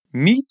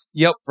Meet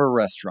Yelp for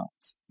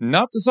restaurants.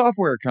 Not the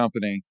software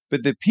company,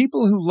 but the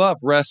people who love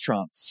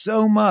restaurants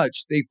so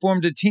much they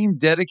formed a team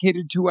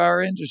dedicated to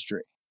our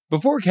industry.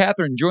 Before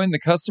Catherine joined the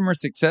customer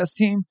success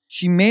team,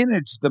 she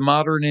managed the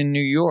Modern in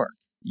New York.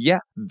 Yeah,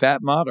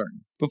 that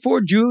Modern.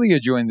 Before Julia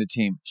joined the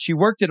team, she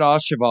worked at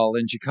Aucheval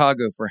in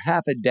Chicago for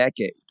half a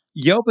decade.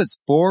 Yelp is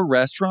for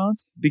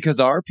restaurants because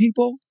our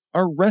people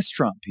are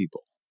restaurant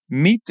people.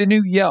 Meet the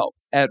new Yelp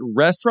at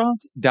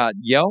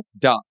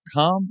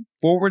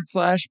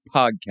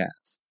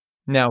restaurants.yelp.com/podcast.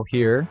 Now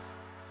here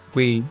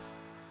we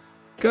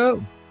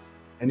go.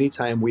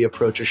 Anytime we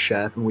approach a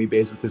chef and we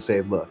basically say,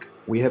 look,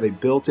 we have a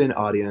built-in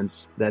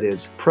audience that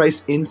is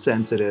price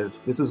insensitive.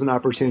 This is an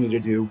opportunity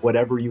to do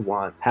whatever you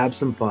want, have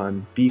some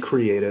fun, be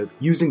creative,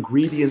 use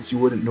ingredients you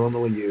wouldn't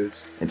normally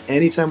use. And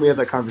anytime we have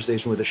that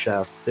conversation with a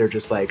chef, they're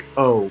just like,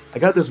 oh, I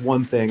got this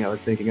one thing I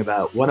was thinking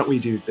about. Why don't we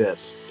do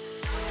this?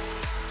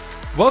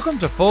 Welcome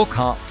to Full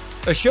Comp,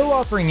 a show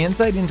offering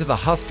insight into the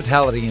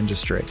hospitality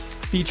industry,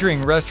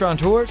 featuring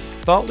restaurateurs,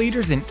 thought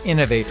leaders, and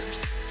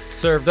innovators.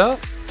 Served up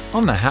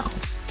on the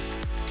house.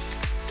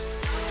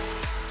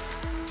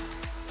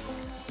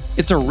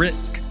 It's a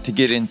risk to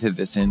get into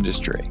this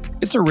industry.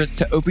 It's a risk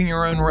to open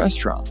your own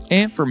restaurant.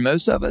 And for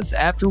most of us,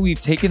 after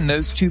we've taken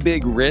those two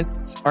big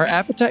risks, our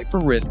appetite for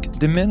risk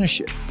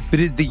diminishes. But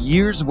as the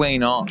years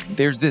wane on,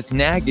 there's this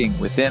nagging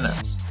within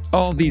us.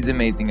 All these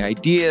amazing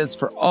ideas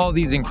for all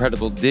these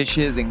incredible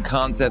dishes and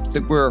concepts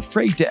that we're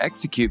afraid to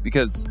execute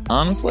because,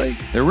 honestly,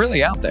 they're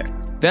really out there.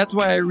 That's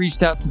why I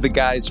reached out to the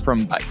guys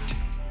from Byte.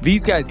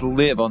 These guys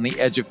live on the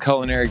edge of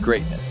culinary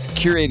greatness,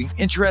 curating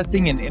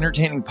interesting and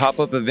entertaining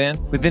pop-up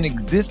events within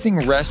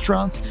existing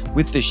restaurants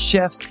with the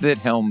chefs that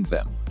helm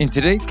them. In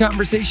today's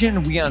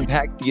conversation, we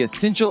unpack the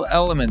essential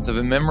elements of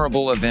a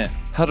memorable event,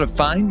 how to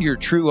find your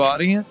true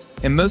audience,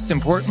 and most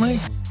importantly,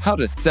 how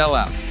to sell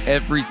out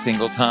every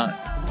single time.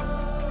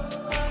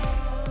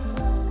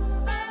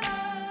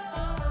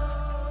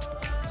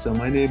 So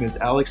my name is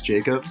Alex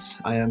Jacobs.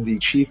 I am the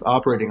Chief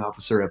Operating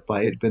Officer at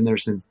Byte. Been there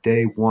since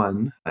day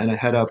one, and I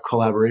head up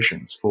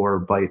collaborations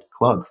for Byte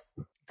Club.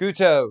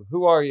 Guto,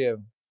 who are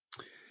you?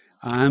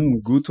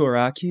 I'm Guto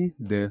Araki,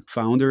 the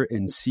founder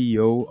and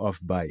CEO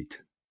of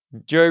Byte.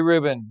 Joey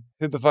Rubin,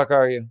 who the fuck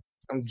are you?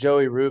 I'm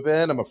Joey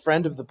Rubin. I'm a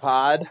friend of the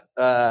pod.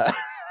 I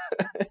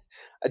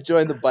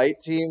joined the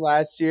Byte team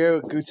last year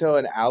with Guto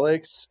and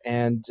Alex,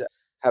 and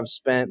have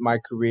spent my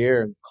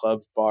career in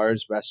clubs,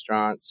 bars,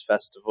 restaurants,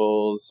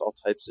 festivals, all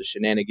types of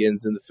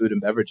shenanigans in the food and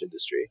beverage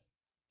industry.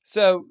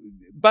 So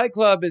Byte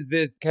Club is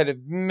this kind of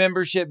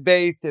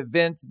membership-based,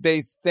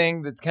 events-based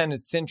thing that's kind of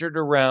centered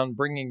around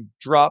bringing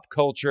drop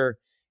culture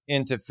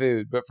into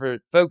food. But for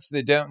folks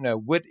that don't know,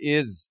 what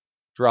is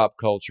drop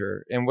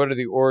culture and what are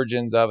the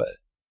origins of it?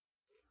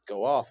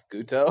 Go off,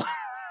 Guto.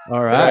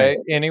 All right.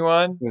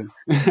 Anyone?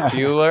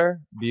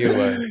 Bueller?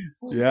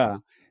 Yeah.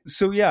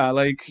 So yeah,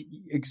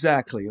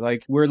 exactly.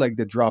 We're like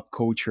the drop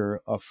culture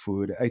of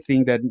food. I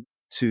think that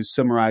to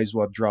summarize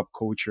what drop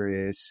culture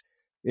is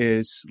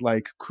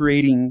like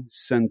creating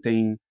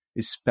something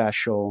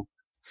special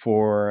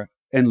for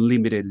and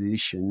limited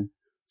edition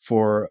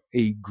for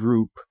a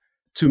group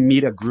to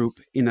meet a group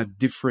in a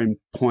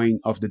different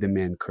point of the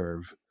demand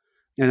curve.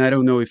 And I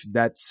don't know if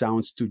that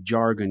sounds too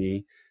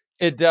jargony.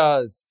 It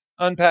does.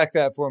 Unpack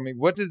that for me.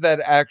 What does that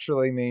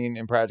actually mean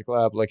in practical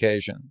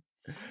application?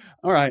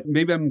 All right,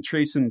 maybe I'm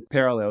tracing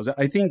parallels.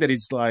 I think that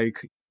it's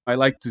like, I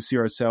like to see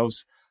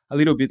ourselves a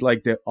little bit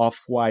like the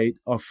Off-White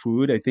of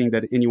food. I think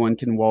that anyone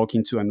can walk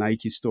into a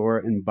Nike store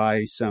and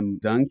buy some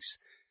Dunks,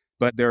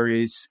 but there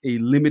is a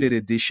limited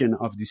edition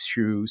of these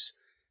shoes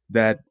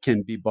that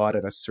can be bought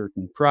at a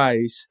certain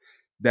price,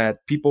 that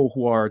people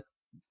who are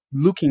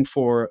looking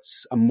for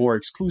a more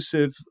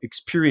exclusive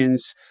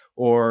experience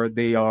or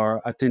they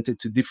are attentive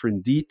to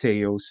different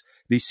details,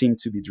 they seem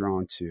to be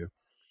drawn to.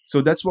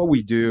 So that's what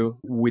we do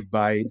with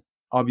Byte.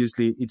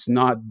 Obviously, it's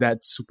not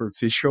that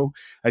superficial.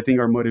 I think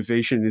our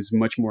motivation is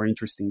much more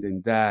interesting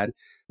than that.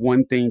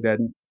 One thing that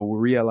we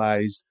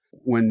realized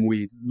when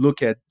we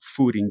look at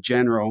food in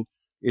general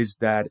is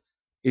that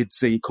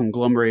it's a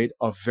conglomerate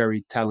of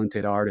very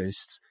talented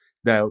artists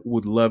that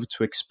would love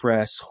to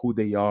express who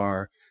they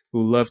are,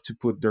 who love to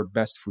put their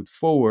best foot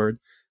forward,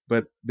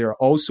 but they're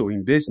also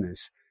in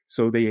business.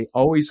 So they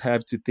always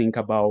have to think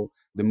about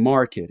the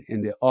market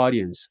and the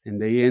audience,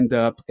 and they end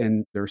up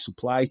in their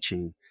supply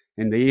chain.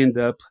 And they end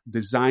up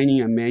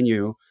designing a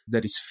menu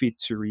that is fit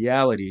to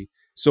reality.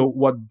 So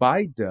what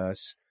Byte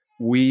does,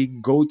 we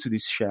go to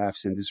these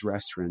chefs and these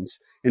restaurants,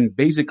 and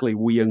basically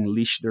we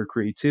unleash their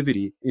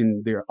creativity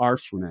in their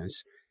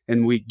artfulness.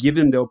 And we give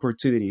them the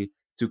opportunity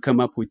to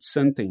come up with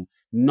something,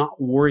 not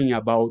worrying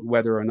about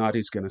whether or not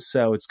it's going to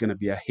sell, it's going to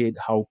be a hit,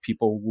 how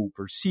people will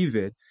perceive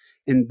it.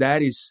 And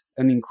that is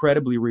an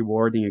incredibly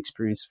rewarding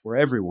experience for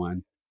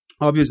everyone.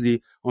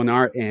 Obviously, on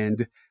our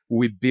end,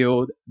 we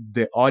build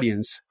the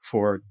audience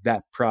for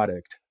that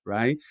product,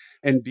 right?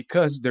 And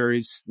because there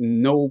is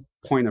no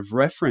point of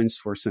reference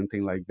for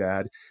something like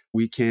that,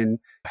 we can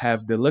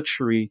have the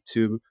luxury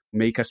to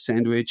make a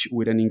sandwich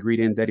with an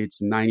ingredient that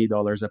it's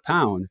 $90 a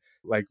pound,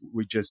 like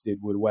we just did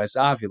with West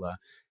Avila.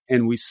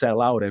 and we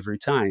sell out every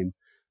time.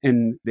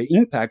 And the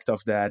impact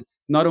of that,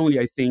 not only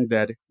I think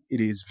that it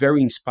is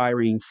very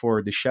inspiring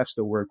for the chefs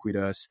that work with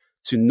us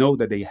to know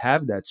that they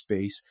have that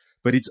space,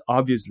 but it's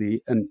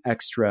obviously an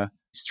extra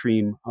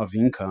stream of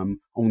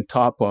income on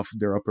top of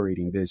their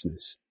operating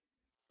business.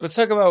 Let's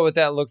talk about what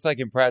that looks like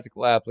in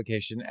practical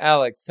application.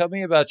 Alex, tell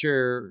me about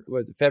your,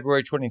 was it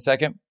February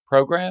 22nd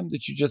program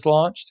that you just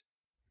launched?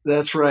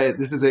 That's right.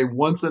 This is a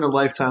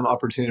once-in-a-lifetime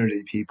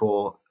opportunity,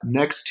 people.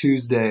 Next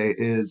Tuesday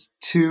is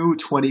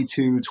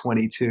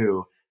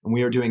 2/22/22, and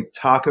we are doing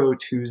Taco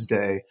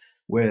Tuesday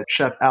with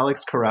Chef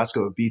Alex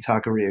Carrasco of B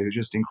Taqueria, who's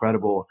just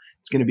incredible.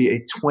 It's going to be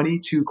a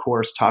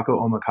 22-course taco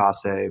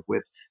omakase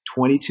with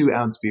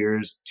 22-ounce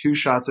beers, 2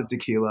 shots of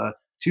tequila,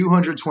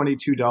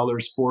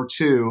 $222 for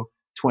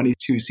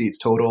 22 seats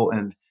total.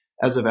 And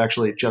as of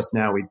actually just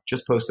now, we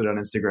just posted on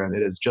Instagram,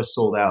 it is just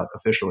sold out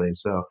officially.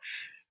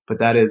 But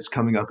that is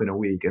coming up in a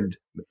week. And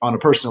on a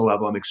personal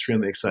level, I'm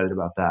extremely excited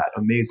about that.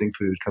 Amazing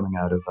food coming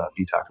out of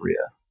B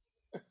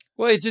Taqueria.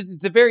 Well,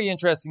 it's a very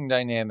interesting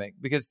dynamic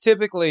because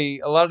typically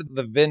a lot of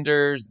the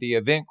vendors, the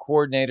event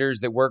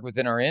coordinators that work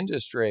within our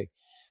industry,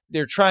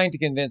 they're trying to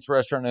convince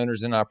restaurant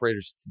owners and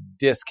operators to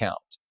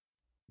discount.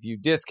 If you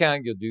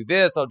discount, you'll do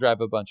this. I'll drive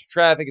a bunch of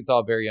traffic. It's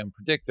all very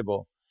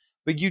unpredictable.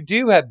 But you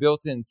do have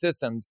built-in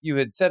systems. You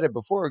had said it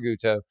before,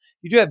 Guto.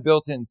 You do have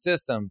built-in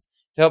systems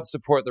to help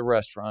support the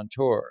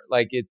restaurateur.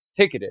 Like it's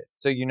ticketed.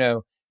 So you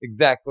know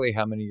exactly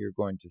how many you're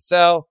going to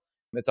sell.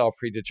 It's all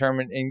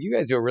predetermined. And you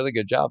guys do a really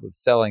good job of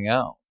selling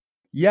out.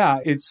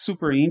 Yeah, it's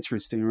super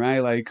interesting, right?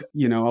 Like,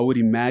 I would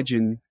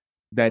imagine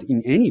that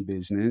in any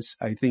business,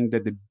 I think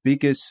that the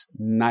biggest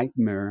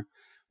nightmare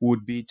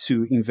would be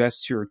to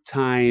invest your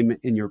time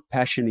and your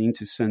passion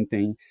into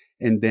something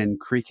and then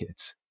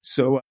crickets.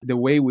 So the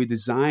way we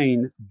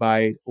designed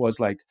Byte was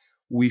like,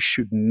 we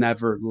should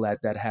never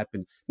let that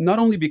happen. Not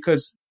only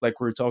because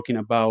like we're talking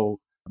about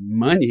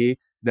money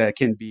that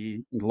can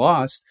be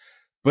lost,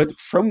 but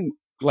from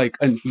like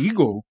an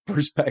ego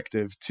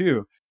perspective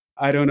too.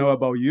 I don't know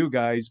about you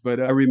guys, but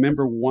I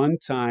remember one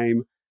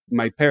time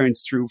my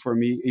parents threw for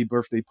me a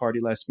birthday party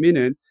last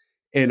minute,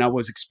 and I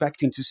was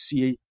expecting to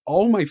see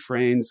all my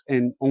friends,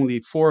 and only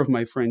 4 of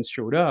my friends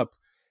showed up.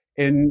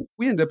 And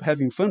we ended up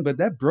having fun, but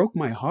that broke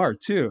my heart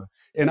too.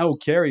 And I will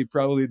carry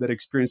probably that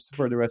experience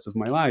for the rest of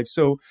my life.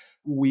 So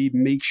we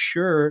make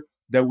sure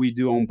that we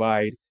do on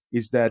Byte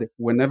is that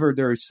whenever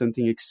there is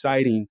something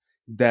exciting,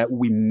 that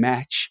we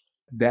match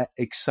that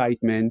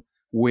excitement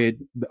with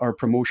our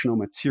promotional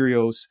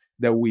materials,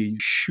 that we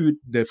shoot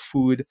the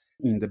food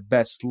in the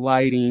best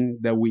lighting,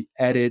 that we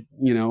edit,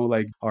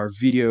 like our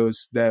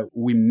videos, that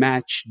we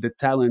match the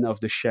talent of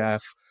the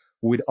chef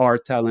with our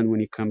talent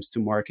when it comes to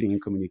marketing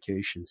and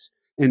communications.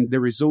 And the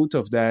result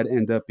of that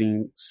end up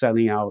being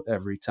selling out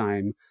every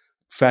time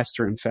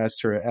faster and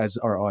faster as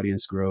our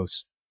audience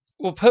grows.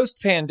 Well,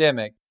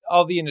 post-pandemic,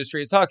 all the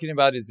industry is talking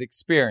about is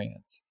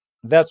experience.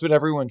 That's what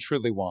everyone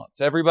truly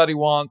wants. Everybody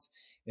wants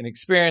an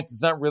experience.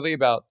 It's not really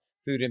about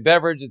food and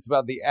beverage. It's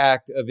about the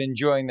act of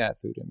enjoying that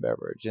food and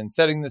beverage and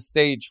setting the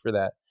stage for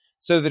that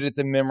so that it's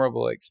a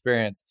memorable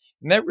experience.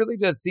 And that really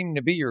does seem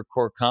to be your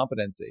core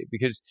competency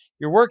because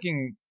you're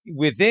working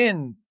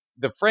within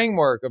the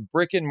framework of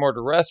brick and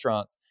mortar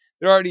restaurants.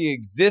 They're already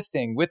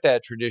existing with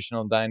that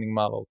traditional dining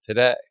model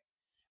today.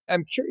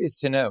 I'm curious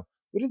to know,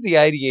 what does the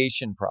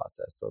ideation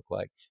process look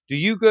like? Do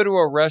you go to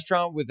a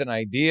restaurant with an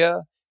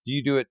idea? Do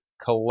you do it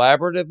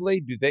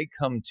collaboratively? Do they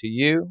come to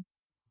you?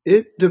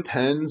 It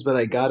depends, but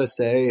I gotta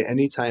say,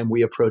 anytime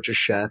we approach a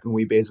chef and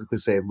we basically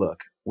say,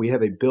 look, we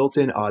have a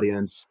built-in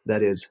audience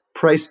that is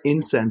price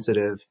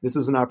insensitive. This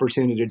is an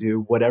opportunity to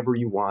do whatever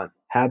you want,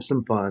 have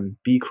some fun,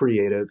 be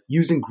creative,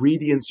 use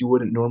ingredients you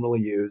wouldn't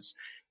normally use.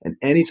 And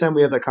anytime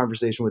we have that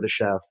conversation with a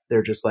chef,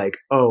 they're just like,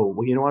 oh,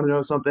 well, you want to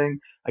know something?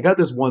 I got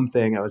this one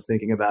thing I was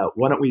thinking about.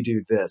 Why don't we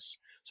do this?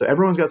 So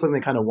everyone's got something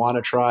they kind of want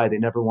to try. They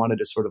never wanted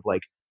to sort of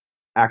like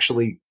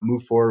actually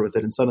move forward with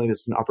it. And suddenly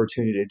this is an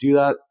opportunity to do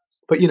that.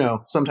 But,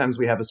 sometimes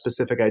we have a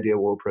specific idea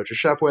we'll approach a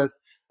chef with.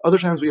 Other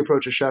times we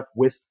approach a chef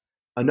with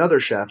another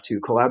chef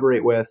to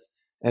collaborate with.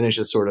 And it's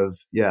just sort of,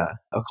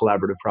 a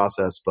collaborative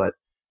process. But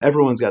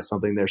everyone's got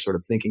something they're sort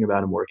of thinking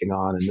about and working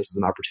on. And this is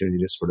an opportunity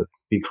to sort of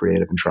be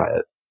creative and try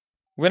it.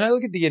 When I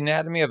look at the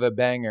anatomy of a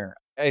banger,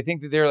 I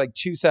think that there are like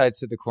 2 sides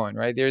to the coin,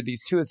 right? There are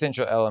these 2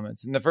 essential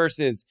elements. And the first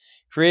is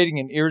creating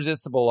an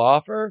irresistible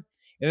offer.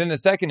 And then the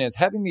second is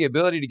having the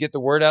ability to get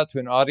the word out to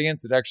an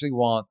audience that actually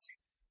wants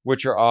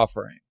what you're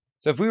offering.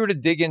 So if we were to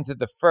dig into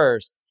the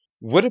first,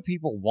 what do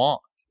people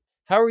want?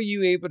 How are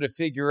you able to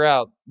figure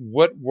out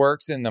what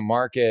works in the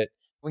market?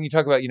 When you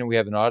talk about, we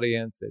have an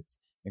audience that's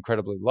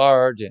incredibly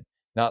large and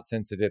not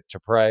sensitive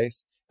to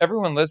price.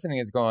 Everyone listening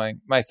is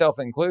going, myself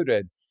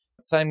included,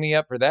 sign me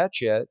up for that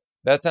shit.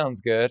 That sounds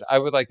good. I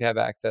would like to have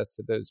access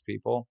to those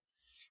people.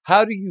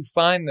 How do you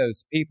find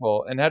those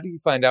people and how do you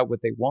find out what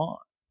they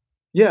want?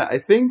 Yeah, I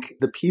think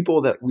the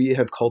people that we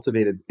have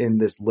cultivated in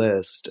this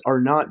list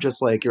are not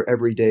just like your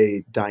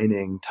everyday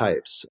dining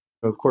types.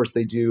 Of course,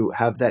 they do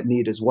have that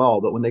need as well.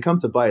 But when they come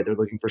to Byte, they're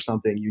looking for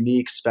something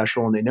unique,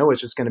 special, and they know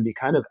it's just going to be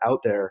kind of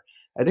out there.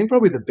 I think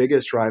probably the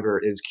biggest driver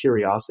is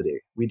curiosity.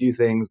 We do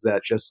things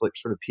that just like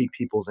sort of pique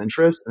people's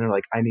interest and they're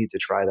like, I need to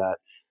try that.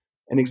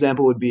 An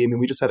example would be, I mean,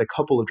 we just had a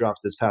couple of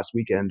drops this past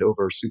weekend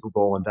over Super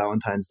Bowl and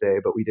Valentine's Day,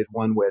 but we did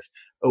one with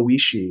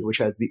Oishi, which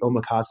has the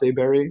omakase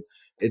berry.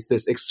 It's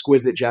this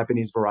exquisite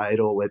Japanese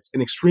varietal with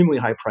an extremely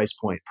high price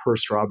point per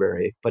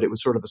strawberry, but it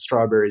was sort of a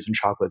strawberries and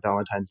chocolate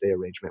Valentine's Day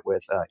arrangement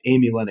with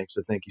Amy Lennox,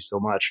 so thank you so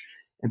much.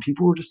 And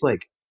people were just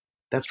like,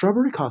 that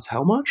strawberry costs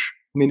how much?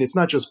 I mean, it's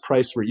not just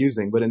price we're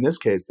using, but in this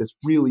case, this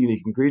really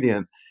unique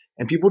ingredient,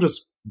 and people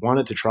just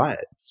wanted to try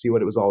it, see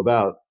what it was all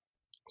about.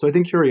 So I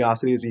think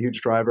curiosity is a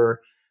huge driver.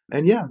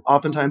 And yeah,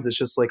 oftentimes it's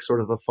just like sort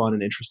of a fun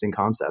and interesting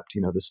concept,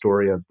 the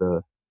story of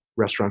the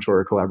restaurateur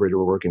or collaborator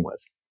we're working with.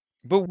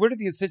 But what are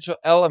the essential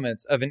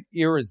elements of an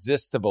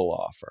irresistible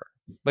offer?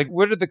 Like,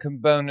 what are the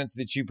components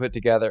that you put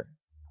together?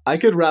 I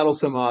could rattle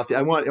some off.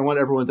 I want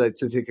everyone to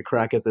take a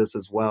crack at this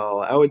as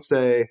well. I would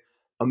say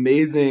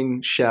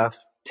amazing chef,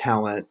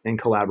 talent, and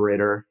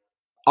collaborator.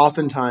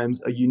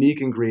 Oftentimes a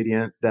unique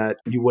ingredient that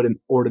you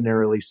wouldn't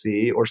ordinarily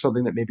see or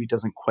something that maybe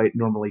doesn't quite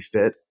normally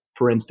fit.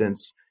 For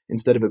instance,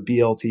 instead of a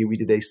BLT, we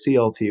did a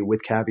CLT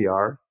with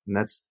caviar, and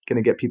that's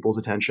going to get people's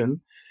attention.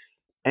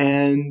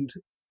 And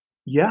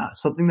yeah,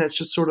 something that's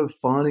just sort of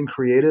fun and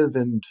creative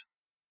and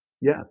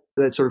yeah,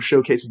 that sort of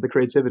showcases the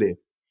creativity.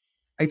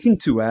 I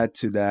think to add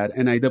to that,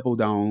 and I double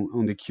down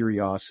on the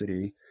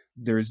curiosity,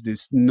 there's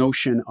this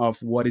notion of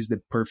what is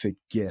the perfect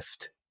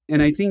gift.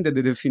 And I think that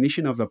the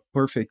definition of a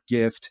perfect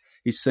gift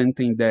is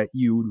something that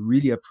you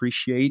really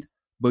appreciate,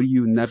 but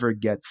you never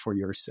get for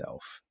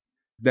yourself.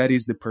 That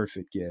is the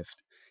perfect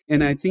gift.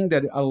 And I think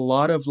that a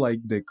lot of like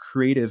the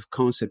creative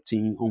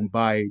concepting on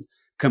Byte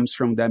comes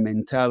from that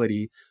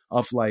mentality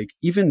of like,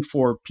 even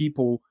for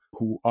people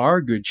who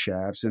are good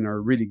chefs and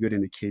are really good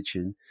in the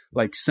kitchen,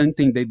 like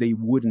something that they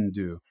wouldn't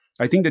do.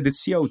 I think that the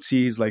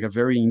CLT is like a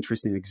very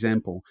interesting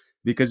example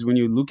because when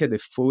you look at the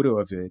photo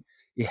of it,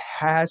 it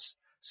has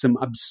some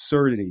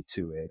absurdity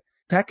to it.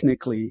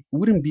 Technically, it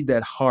wouldn't be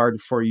that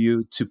hard for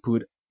you to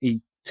put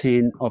a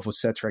tin of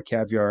Osetra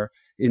caviar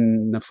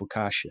in a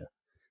focaccia,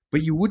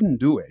 but you wouldn't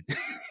do it,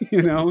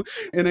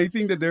 And I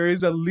think that there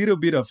is a little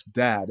bit of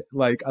that,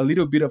 like a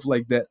little bit of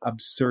like that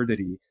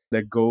absurdity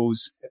that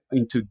goes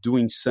into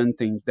doing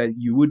something that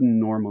you wouldn't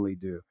normally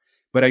do.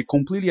 But I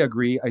completely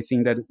agree. I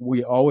think that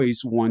we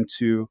always want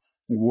to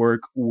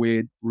work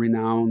with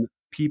renowned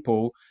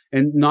people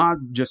and not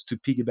just to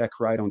piggyback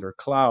right on their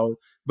cloud,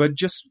 but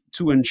just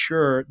to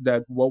ensure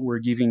that what we're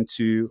giving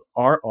to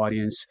our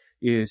audience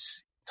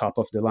is top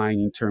of the line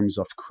in terms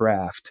of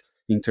craft,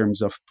 in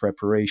terms of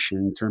preparation,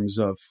 in terms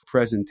of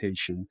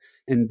presentation.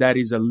 And that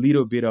is a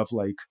little bit of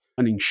like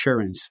an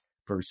insurance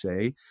per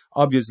se.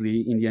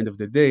 Obviously, in the end of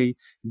the day,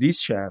 these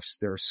chefs,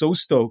 they're so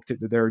stoked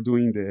that they're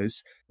doing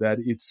this that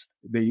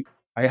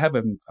I have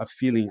a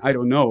feeling, I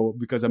don't know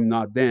because I'm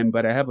not them,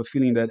 but I have a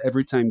feeling that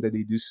every time that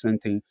they do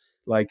something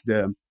like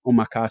the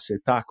omakase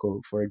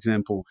taco, for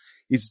example,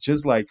 it's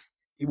just like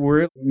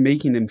we're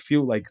making them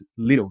feel like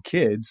little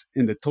kids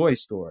in the toy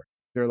store.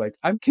 They're like,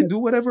 I can do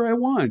whatever I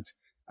want.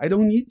 I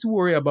don't need to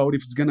worry about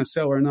if it's going to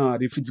sell or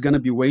not, if it's going to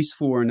be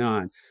wasteful or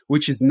not,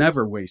 which is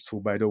never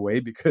wasteful, by the way,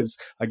 because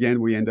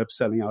again, we end up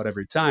selling out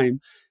every time.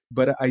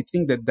 But I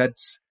think that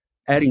that's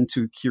adding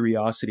to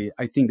curiosity.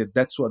 I think that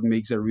that's what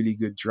makes a really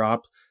good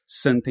drop,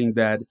 something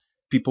that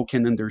people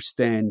can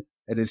understand.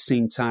 At the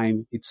same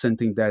time, it's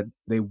something that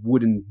they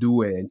wouldn't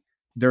do it.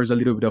 There's a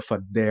little bit of a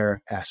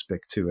dare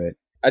aspect to it.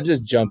 I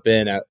just jump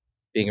in at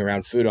being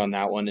around food on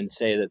that one and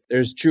say that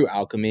there's true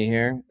alchemy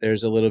here.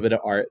 There's a little bit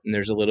of art and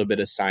there's a little bit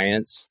of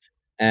science.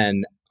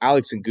 And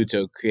Alex and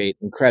Guto create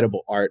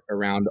incredible art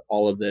around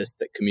all of this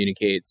that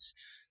communicates,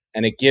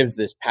 and it gives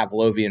this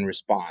Pavlovian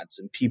response,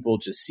 and people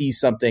just see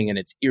something and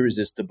it's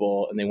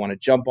irresistible and they want to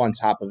jump on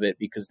top of it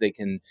because they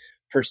can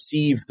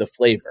perceive the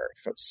flavor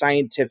from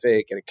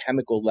scientific at a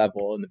chemical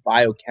level, and the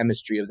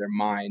biochemistry of their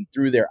mind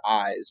through their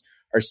eyes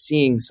are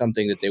seeing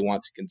something that they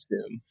want to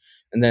consume.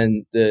 And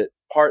then the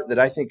part that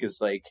I think is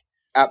like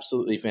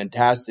absolutely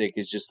fantastic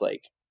is just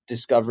like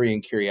discovery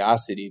and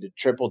curiosity to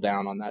triple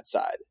down on that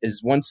side.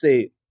 Is once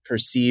they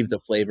perceive the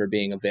flavor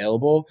being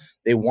available,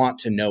 they want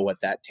to know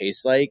what that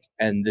tastes like.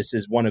 And this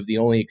is one of the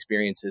only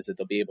experiences that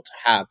they'll be able to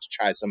have to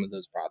try some of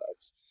those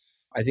products.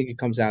 I think it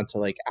comes down to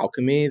like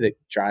alchemy that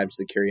drives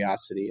the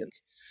curiosity. And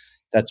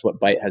that's what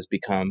Byte has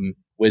become,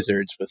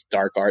 wizards with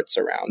dark arts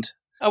around.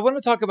 I want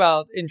to talk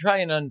about and try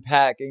and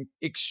unpack and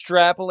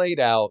extrapolate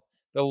out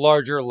the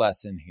larger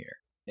lesson here.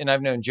 And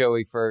I've known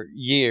Joey for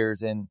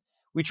years, and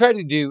we try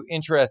to do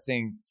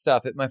interesting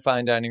stuff at my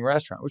fine dining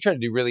restaurant. We try to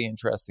do really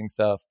interesting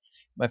stuff,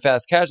 my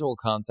fast casual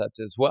concept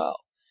as well.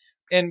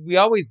 And we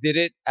always did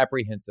it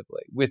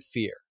apprehensively with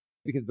fear,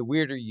 because the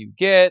weirder you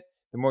get,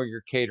 the more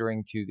you're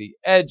catering to the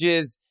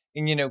edges.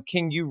 And,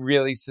 can you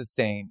really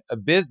sustain a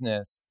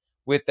business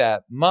with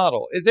that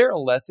model? Is there a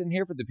lesson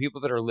here for the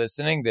people that are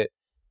listening that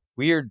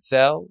weird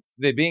sells,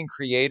 that being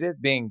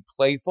creative, being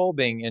playful,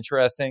 being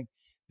interesting,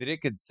 that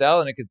it could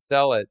sell and it could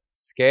sell at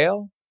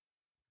scale?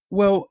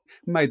 Well,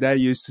 my dad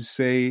used to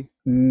say,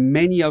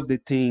 many of the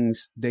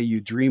things that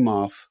you dream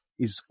of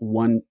is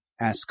one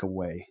ask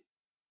away.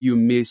 You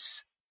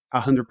miss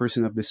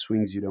 100% of the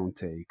swings you don't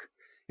take.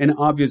 And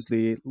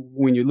obviously,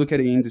 when you look at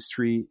the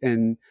industry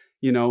and,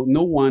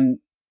 no one,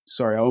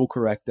 sorry, I will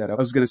correct that. I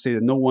was going to say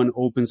that no one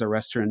opens a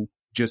restaurant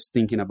just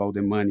thinking about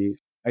the money.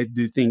 I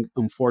do think,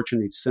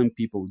 unfortunately, some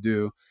people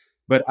do.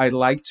 But I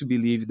like to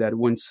believe that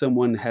when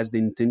someone has the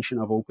intention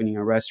of opening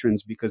a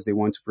restaurant because they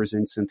want to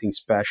present something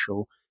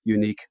special,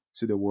 unique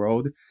to the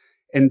world,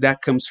 and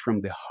that comes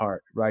from the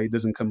heart, right? It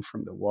doesn't come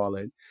from the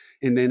wallet.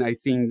 And then I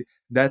think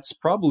that's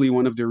probably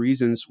one of the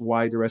reasons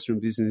why the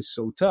restaurant business is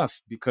so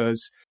tough,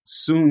 because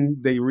soon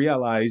they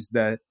realize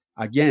that,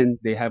 again,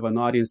 they have an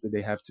audience that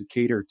they have to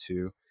cater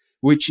to,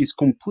 which is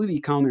completely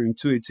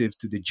counterintuitive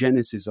to the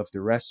genesis of the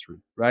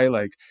restaurant, right?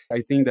 Like,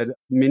 I think that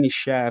many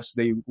chefs,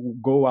 they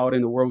go out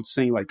in the world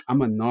saying, like,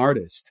 I'm an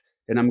artist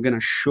and I'm going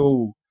to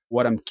show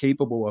what I'm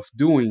capable of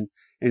doing.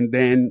 And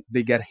then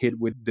they get hit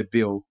with the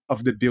bill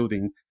of the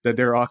building that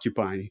they're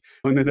occupying.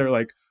 And then they're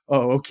like,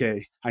 oh,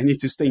 okay, I need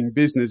to stay in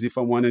business if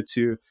I wanted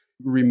to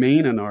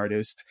remain an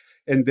artist.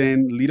 And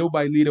then little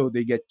by little,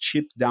 they get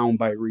chipped down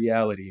by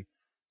reality.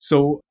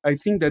 So I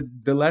think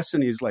that the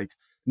lesson is like,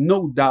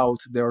 no doubt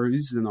there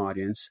is an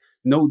audience.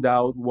 No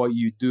doubt what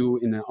you do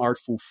in an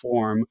artful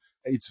form,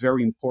 it's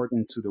very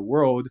important to the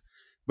world.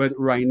 But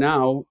right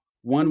now,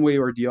 one way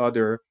or the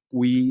other,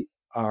 we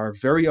are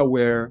very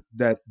aware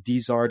that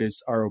these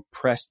artists are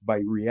oppressed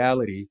by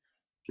reality.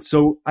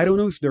 So I don't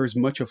know if there is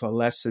much of a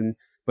lesson,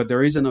 but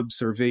there is an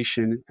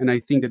observation. And I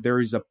think that there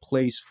is a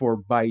place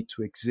for Byte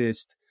to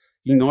exist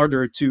in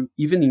order to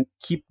even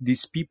keep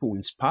these people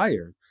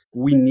inspired.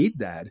 We need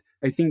that.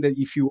 I think that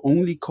if you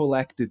only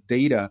collect the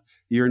data,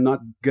 you're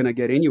not going to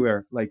get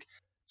anywhere. Like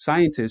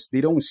scientists,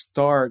 they don't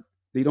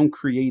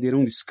create, they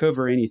don't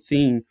discover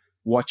anything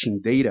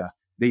watching data.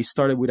 They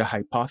started with a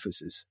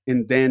hypothesis.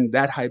 And then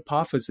that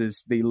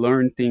hypothesis, they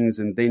learn things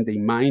and then they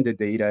mine the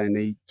data and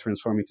they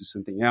transform it to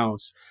something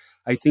else.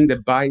 I think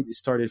that Byte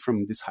started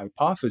from this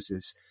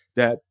hypothesis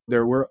that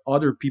there were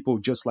other people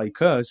just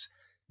like us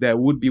that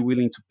would be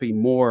willing to pay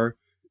more,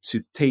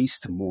 to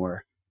taste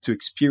more, to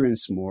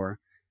experience more.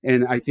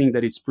 And I think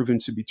that it's proven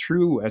to be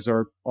true as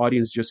our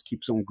audience just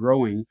keeps on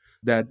growing,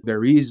 that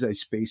there is a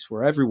space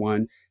for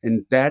everyone.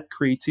 And that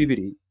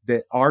creativity,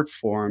 the art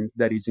form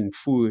that is in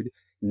food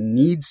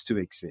needs to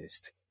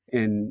exist.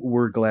 And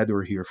we're glad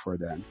we're here for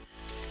that.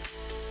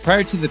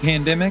 Prior to the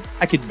pandemic,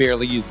 I could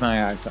barely use my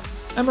iPhone.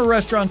 I'm a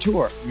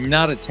restaurateur,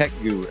 not a tech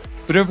guru.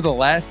 But over the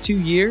last 2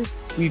 years,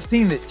 we've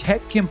seen that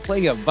tech can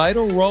play a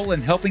vital role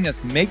in helping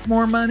us make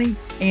more money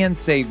and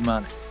save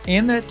money.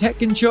 And that tech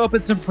can show up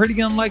at some pretty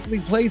unlikely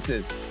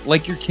places,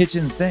 like your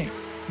kitchen sink.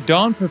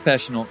 Dawn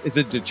Professional is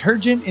a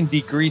detergent and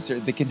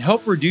degreaser that can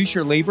help reduce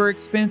your labor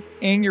expense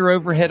and your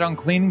overhead on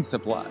cleaning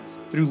supplies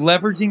through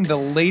leveraging the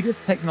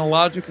latest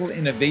technological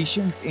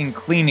innovation in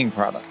cleaning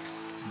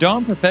products.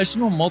 Dawn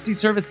Professional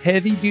Multi-Service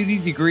Heavy-Duty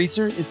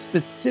Degreaser is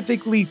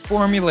specifically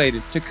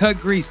formulated to cut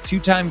grease 2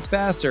 times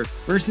faster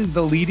versus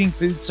the leading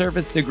food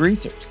service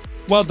degreasers.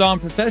 While Dawn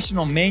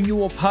Professional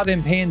Manual Pot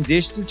and Pan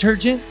Dish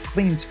Detergent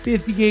cleans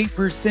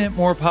 58%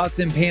 more pots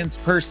and pans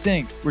per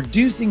sink,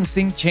 reducing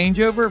sink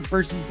changeover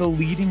versus the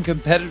leading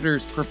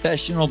competitor's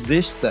professional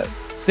dish soap.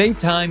 Save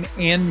time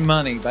and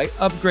money by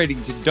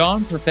upgrading to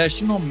Dawn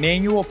Professional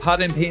Manual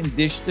Pot and Pan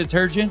Dish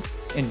Detergent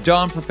and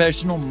Dawn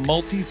Professional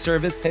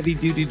Multi-Service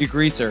Heavy-Duty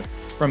Degreaser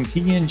from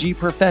P&G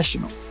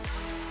Professional.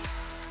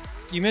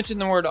 You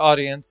mentioned the word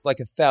audience like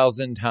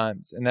 1,000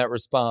 times in that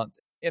response.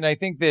 And I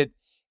think that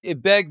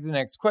it begs the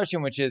next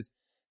question, which is,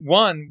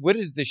 1, what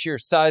is the sheer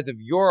size of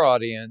your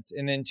audience?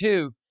 And then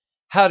 2,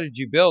 how did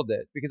you build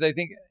it? Because I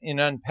think in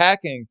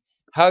unpacking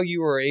how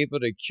you were able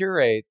to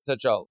curate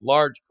such a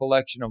large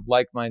collection of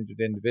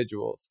like-minded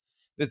individuals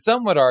that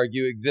some would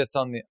argue exist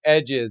on the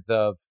edges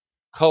of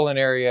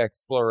culinary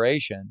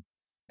exploration,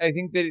 I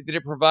think that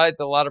it provides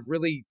a lot of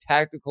really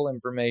tactical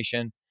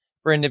information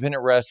for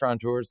independent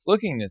restaurateurs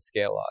looking to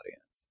scale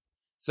audience.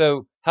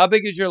 So how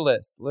big is your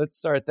list? Let's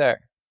start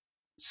there.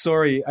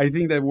 Sorry, I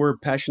think that we're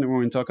passionate when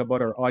we talk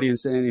about our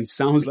audience, and it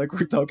sounds like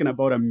we're talking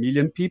about 1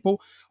 million people.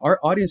 Our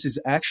audience is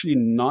actually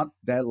not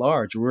that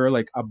large. We're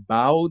like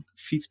about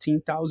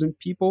 15,000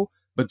 people,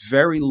 but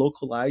very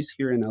localized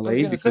here in LA. I was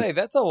going to say,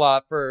 that's a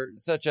lot for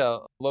such a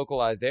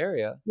localized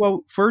area.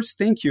 Well, first,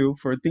 thank you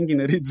for thinking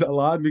that it's a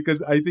lot,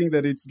 because I think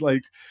that it's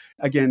like,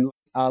 again,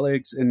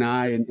 Alex and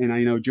I, and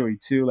I know Joey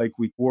too, like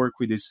we work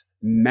with these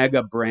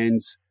mega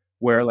brands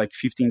where like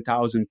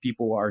 15,000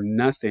 people are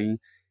nothing.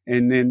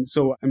 And then,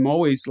 so I'm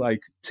always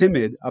like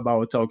timid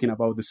about talking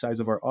about the size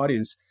of our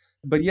audience.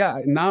 But yeah,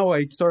 now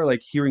I start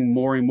like hearing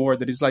more and more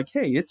that it's like,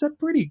 hey, it's a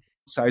pretty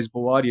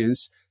sizable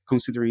audience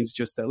considering it's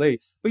just LA.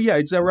 But yeah,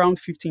 it's around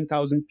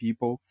 15,000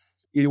 people.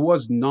 It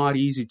was not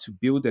easy to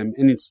build them,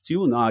 and it's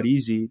still not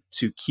easy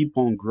to keep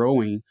on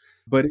growing.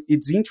 But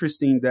it's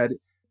interesting that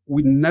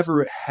we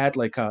never had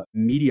like a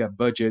media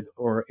budget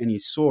or any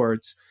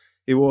sorts.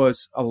 It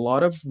was a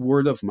lot of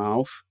word of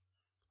mouth.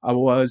 I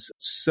was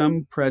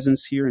some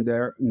presence here and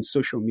there in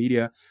social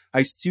media.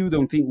 I still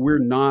don't think we're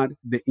not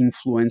the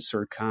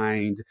influencer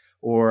kind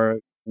or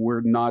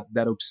we're not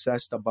that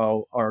obsessed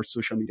about our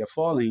social media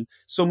following,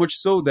 so much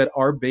so that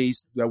our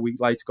base that we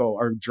like to call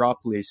our drop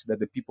list, that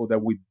the people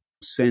that we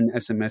send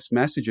SMS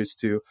messages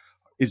to,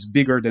 is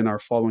bigger than our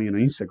following on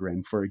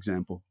Instagram, for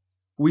example.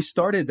 We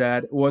started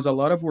that, it was a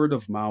lot of word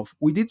of mouth.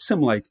 We did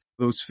some like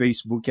those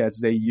Facebook ads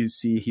that you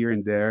see here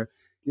and there.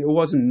 It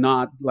was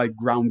not like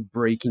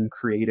groundbreaking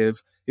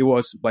creative. It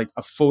was like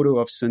a photo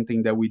of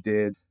something that we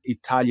did,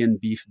 Italian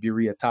beef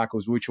birria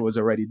tacos, which was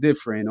already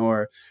different,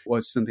 or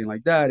was something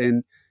like that.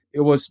 And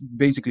it was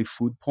basically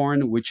food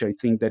porn, which I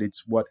think that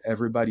it's what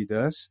everybody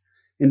does.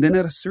 And then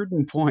at a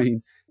certain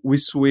point, we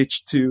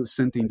switched to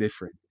something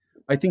different.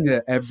 I think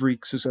that every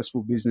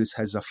successful business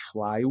has a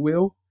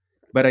flywheel,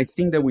 but I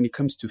think that when it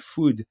comes to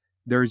food,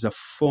 there is a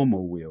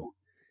FOMO wheel.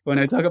 When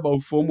I talk about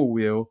FOMO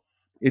wheel,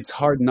 it's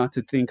hard not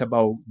to think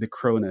about the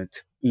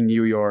cronut in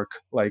New York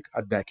like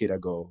a decade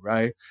ago,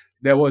 right?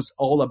 That was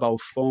all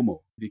about FOMO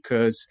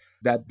because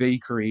that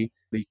bakery,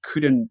 they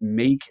couldn't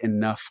make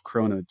enough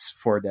cronuts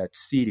for that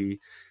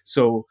city.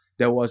 So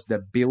there was the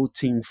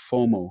built-in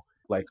FOMO,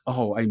 like,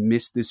 oh, I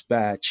missed this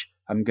batch.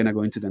 I'm going to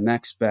go into the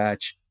next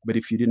batch. But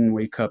if you didn't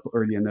wake up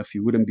early enough,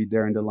 you wouldn't be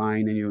there in the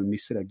line and you would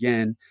miss it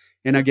again.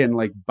 And again,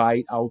 like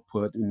byte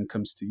output when it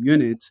comes to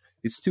units,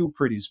 it's still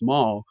pretty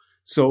small.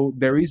 So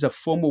there is a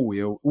FOMO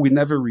wheel. We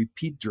never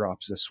repeat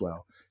drops as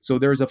well. So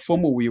there's a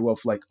FOMO wheel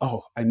of like,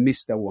 oh, I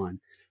missed that one,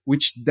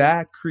 which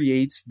that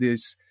creates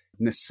this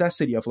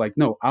necessity of like,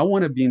 no, I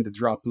want to be in the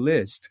drop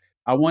list.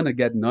 I want to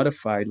get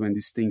notified when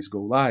these things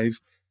go live.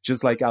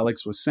 Just like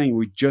Alex was saying,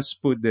 we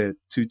just put the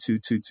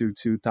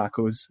 22222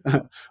 tacos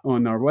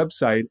on our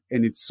website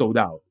and it's sold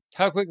out.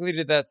 How quickly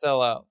did that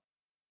sell out?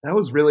 That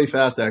was really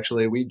fast,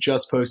 actually. We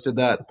just posted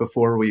that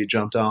before we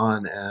jumped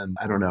on, and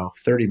I don't know,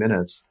 30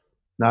 minutes,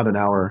 not an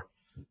hour.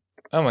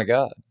 Oh my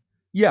God.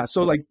 Yeah.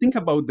 So like, think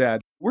about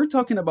that. We're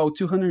talking about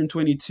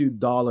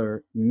 $222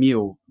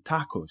 meal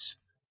tacos.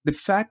 The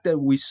fact that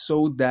we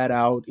sold that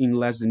out in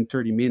less than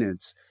 30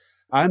 minutes,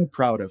 I'm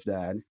proud of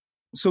that.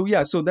 So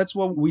yeah, so that's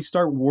what we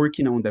start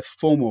working on, the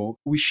FOMO.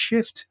 We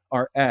shift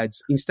our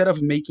ads. Instead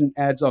of making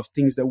ads of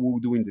things that we'll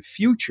do in the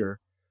future,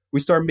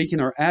 we start making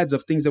our ads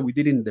of things that we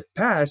did in the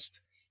past.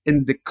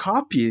 And the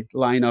copy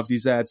line of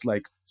these ads,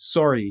 like,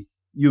 sorry,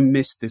 you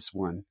missed this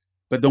one,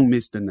 but don't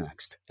miss the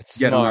next. It's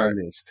Get smart. on our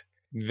list.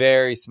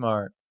 Very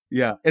smart.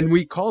 Yeah. And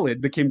we call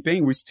it the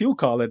campaign. We still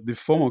call it the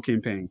FOMO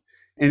campaign.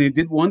 And it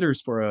did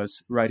wonders for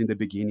us right in the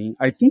beginning.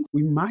 I think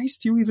we might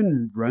still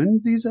even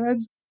run these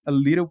ads a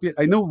little bit.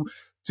 I know,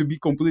 to be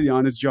completely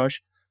honest,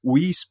 Josh,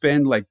 we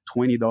spend like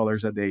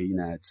 $20 a day in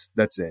ads.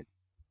 That's it.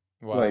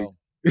 Wow. Like,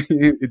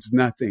 it's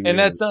nothing. And really.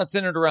 that's not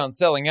centered around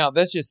selling out.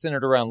 That's just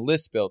centered around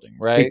list building,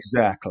 right?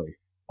 Exactly.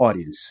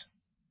 Audience.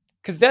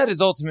 Because that is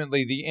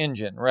ultimately the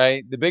engine,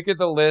 right? The bigger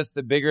the list,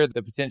 the bigger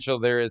the potential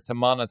there is to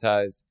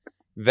monetize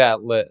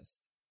that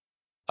list.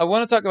 I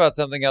want to talk about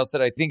something else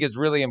that I think is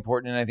really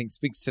important and I think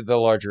speaks to the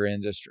larger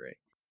industry.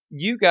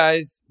 You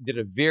guys did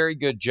a very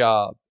good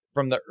job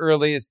from the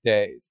earliest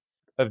days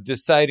of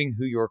deciding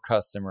who your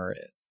customer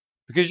is.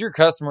 Because your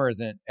customer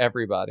isn't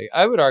everybody.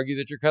 I would argue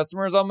that your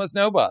customer is almost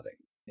nobody.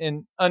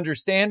 And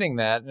understanding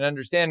that and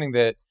understanding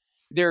that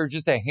there are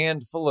just a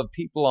handful of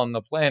people on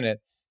the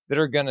planet that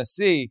are going to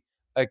see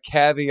a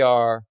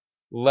caviar,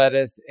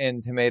 lettuce,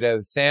 and tomato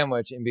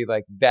sandwich and be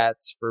like,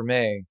 that's for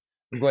me.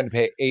 I'm going to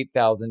pay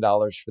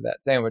 $8,000 for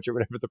that sandwich or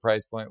whatever the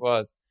price point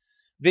was.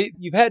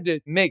 You've had to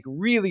make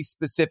really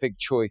specific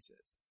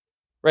choices,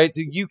 right?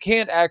 So you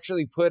can't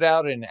actually put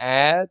out an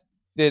ad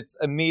that's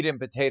a meat and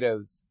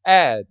potatoes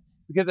ad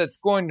because that's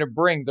going to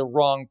bring the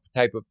wrong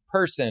type of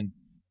person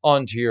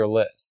onto your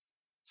list.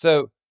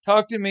 So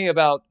talk to me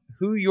about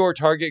who your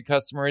target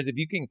customer is, if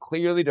you can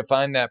clearly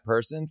define that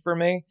person for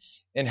me,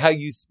 and how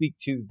you speak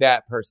to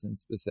that person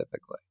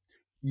specifically.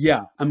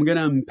 Yeah, I'm going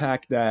to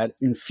unpack that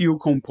in few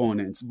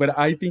components, but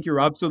I think you're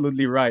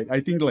absolutely right. I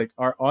think like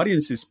our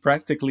audience is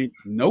practically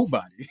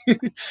nobody.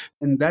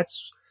 And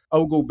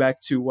I'll go back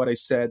to what I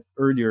said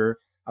earlier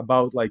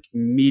about like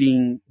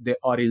meeting the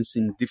audience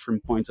in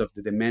different points of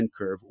the demand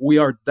curve. We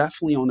are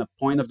definitely on a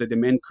point of the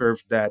demand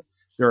curve that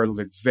there are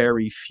like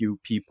very few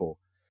people,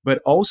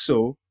 but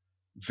also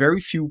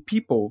very few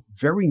people,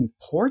 very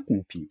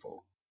important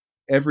people.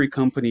 Every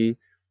company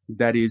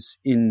that is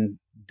in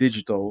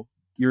digital,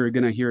 you're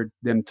going to hear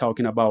them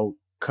talking about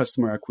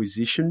customer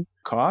acquisition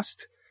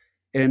cost.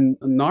 And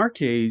in our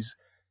case,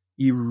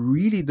 it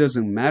really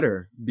doesn't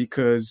matter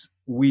because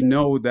we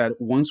know that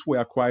once we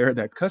acquire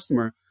that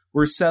customer,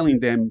 we're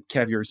selling them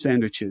caviar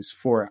sandwiches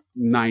for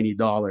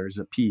 $90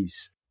 a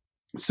piece.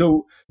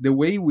 So the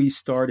way we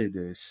started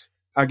this,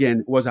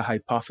 again, was a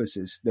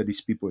hypothesis that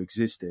these people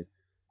existed.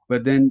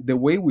 But then the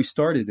way we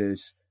started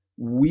this,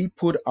 we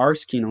put our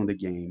skin on the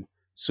game.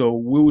 So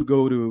we would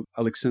go to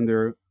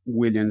Alexander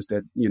Williams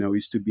that,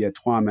 used to be at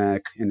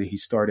Twamac and he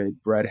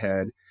started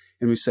Breadhead.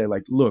 And we say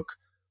like, look,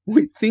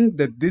 we think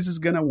that this is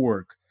going to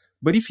work.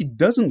 But if it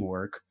doesn't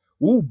work,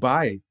 we'll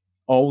buy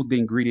all the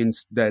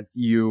ingredients that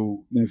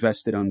you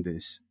invested on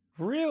this.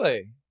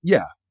 Really?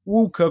 Yeah,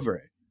 we'll cover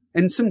it.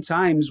 And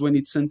sometimes when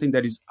it's something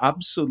that is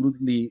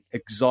absolutely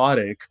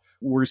exotic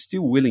we're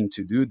still willing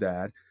to do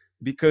that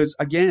because,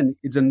 again,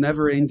 it's a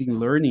never-ending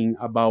learning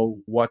about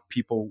what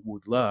people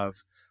would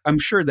love. I'm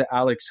sure that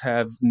Alex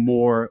have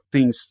more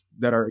things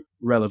that are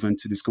relevant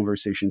to this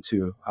conversation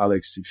too.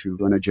 Alex, if you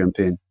want to jump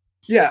in.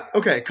 Yeah.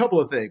 Okay. A couple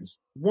of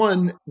things.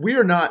 One, we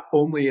are not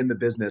only in the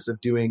business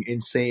of doing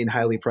insane,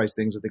 highly priced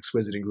things with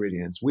exquisite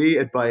ingredients. We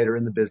at Byte are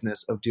in the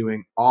business of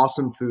doing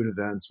awesome food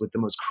events with the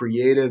most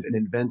creative and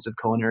inventive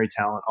culinary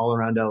talent all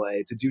around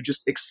LA to do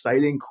just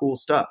exciting, cool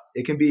stuff.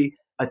 It can be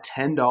a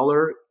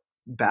 $10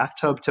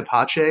 bathtub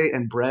tapache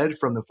and bread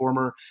from the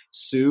former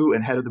sous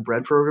and head of the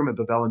bread program at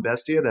Bavel and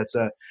Bestia. That's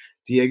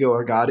Diego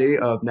Argati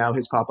of now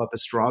his pop-up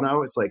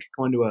Estrano. It's like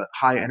going to a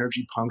high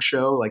energy punk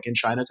show like in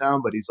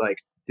Chinatown, but he's like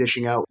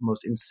dishing out the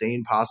most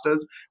insane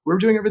pastas. We're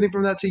doing everything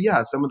from that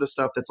to, some of the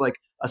stuff that's like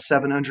a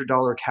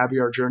 $700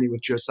 caviar journey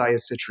with Josiah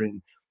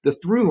Citrine. The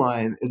through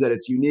line is that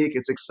it's unique,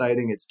 it's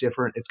exciting, it's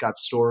different, it's got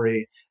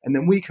story. And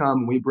then we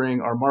come, we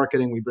bring our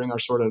marketing, we bring our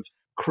sort of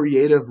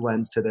creative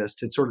lens to this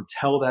to sort of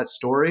tell that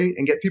story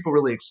and get people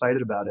really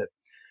excited about it.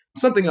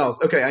 Something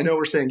else. Okay, I know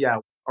we're saying,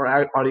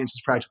 our audience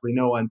is practically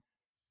no one.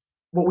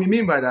 What we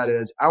mean by that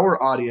is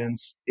our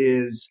audience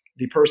is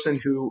the person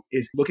who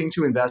is looking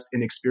to invest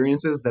in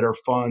experiences that are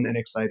fun and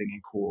exciting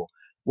and cool.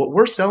 What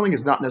we're selling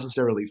is not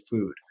necessarily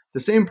food.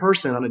 The same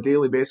person on a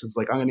daily basis,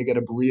 like I'm going to get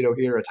a burrito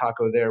here, a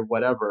taco there,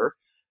 whatever.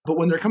 But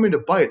when they're coming to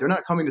Byte, they're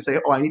not coming to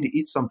say, oh, I need to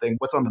eat something.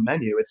 What's on the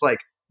menu? It's like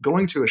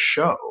going to a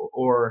show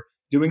or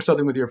doing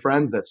something with your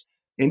friends that's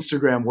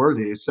Instagram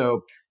worthy.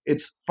 So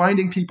it's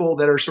finding people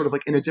that are sort of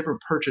like in a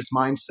different purchase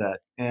mindset.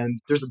 And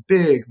there's a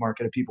big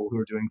market of people who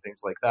are doing things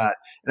like that.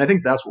 And I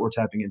think that's what we're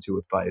tapping into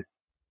with Byte.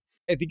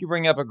 I think you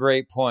bring up a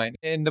great point.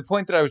 And the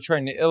point that I was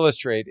trying to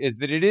illustrate is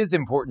that it is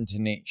important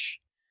to niche.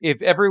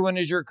 If everyone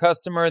is your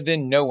customer,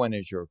 then no one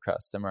is your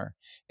customer.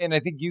 And I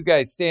think you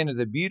guys stand as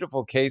a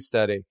beautiful case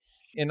study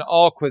in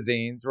all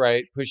cuisines,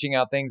 right? Pushing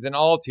out things in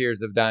all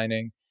tiers of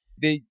dining.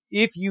 That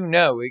if you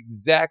know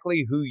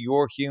exactly who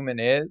your human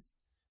is,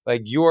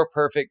 like your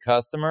perfect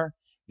customer,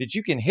 that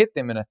you can hit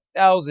them in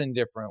 1,000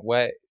 different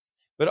ways.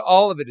 But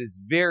all of it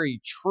is very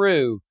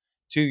true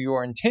to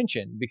your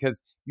intention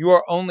because you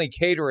are only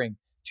catering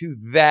to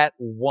that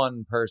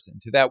one person,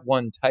 to that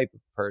one type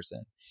of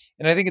person.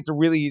 And I think it's a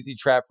really easy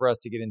trap for us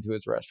to get into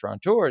as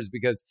restaurateurs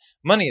because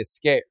money is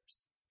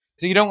scarce.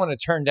 So you don't want to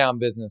turn down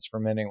business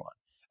from anyone.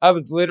 I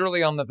was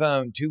literally on the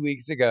phone 2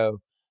 weeks ago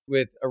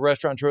with a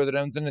restaurateur that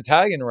owns an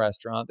Italian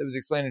restaurant that was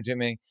explaining to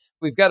me,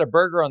 we've got a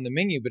burger on the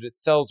menu, but it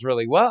sells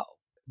really well.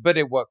 But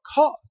at what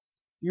cost?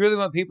 You really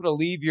want people to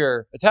leave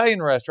your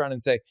Italian restaurant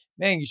and say,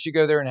 man, you should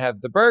go there and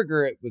have the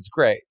burger. It was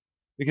great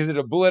because it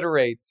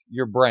obliterates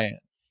your brand.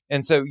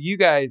 And so you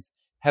guys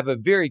have a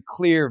very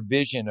clear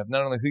vision of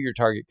not only who your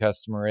target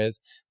customer is,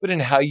 but in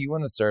how you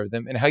want to serve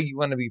them and how you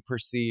want to be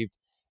perceived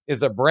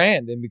as a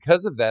brand. And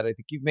because of that, I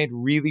think you've made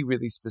really,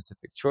 really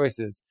specific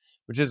choices,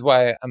 which is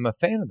why I'm a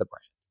fan of the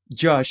brand.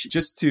 Josh,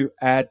 just to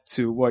add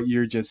to what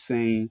you're just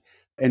saying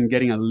and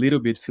getting a little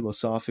bit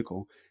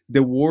philosophical,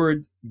 the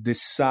word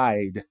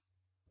decide,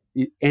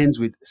 it ends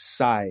with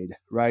side,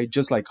 right?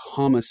 Just like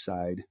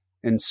homicide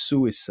and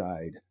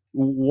suicide.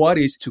 What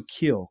is to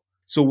kill?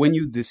 So when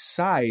you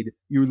decide,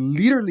 you're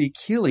literally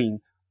killing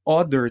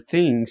other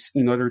things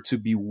in order to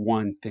be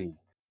one thing.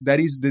 That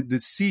is the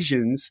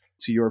decisions,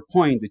 to your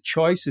point, the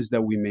choices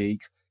that we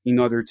make in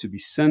order to be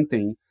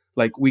something.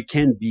 Like we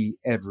can be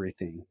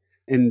everything.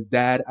 And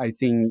that, I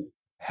think,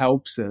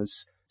 helps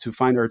us to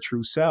find our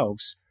true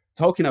selves.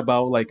 Talking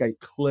about like a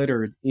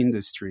cluttered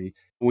industry,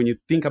 when you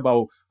think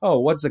about, oh,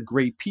 what's a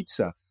great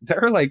pizza?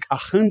 There are like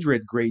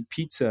 100 great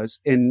pizzas.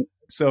 And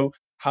so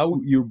how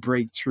you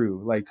break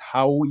through, like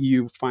how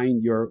you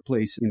find your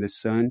place in the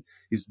sun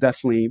is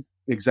definitely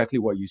exactly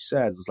what you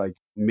said. It's like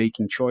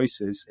making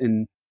choices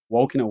and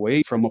walking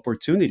away from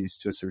opportunities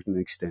to a certain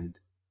extent.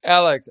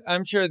 Alex,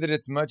 I'm sure that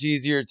it's much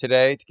easier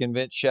today to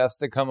convince chefs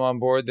to come on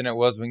board than it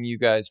was when you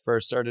guys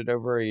first started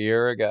over a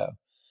year ago.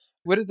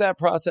 What is that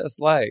process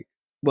like?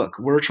 Look,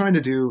 we're trying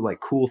to do like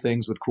cool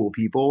things with cool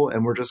people,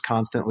 and we're just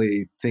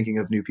constantly thinking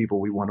of new people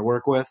we want to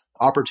work with.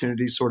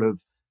 Opportunities sort of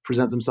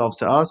present themselves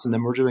to us, and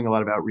then we're doing a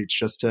lot of outreach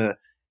just to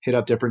hit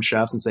up different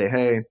chefs and say,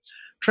 hey, I'm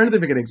trying to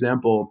think of an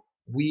example.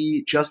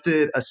 We just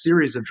did a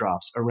series of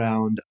drops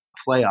around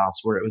playoffs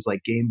where it was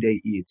like game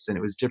day eats, and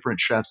it was different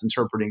chefs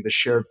interpreting the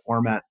shared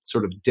format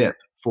sort of dip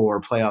for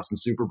playoffs and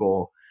Super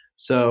Bowl.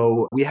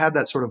 So we had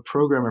that sort of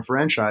program or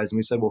franchise, and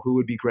we said, well, who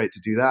would be great to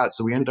do that?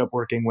 So we ended up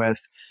working with,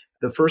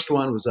 the first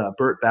one was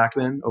Burt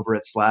Backman over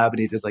at Slab, and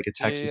he did like a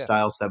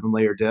Texas-style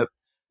 7-layer dip,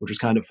 which was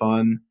kind of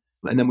fun.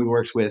 And then we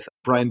worked with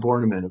Brian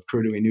Borneman of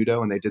Crudo y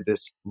Nudo, and they did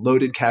this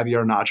loaded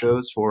caviar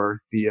nachos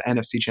for the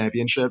NFC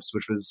Championships,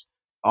 which was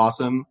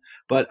awesome.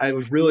 But I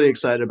was really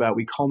excited about,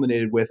 we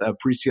culminated with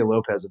Bricia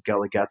Lopez of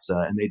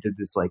Guelaguetza, and they did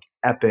this like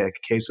epic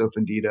queso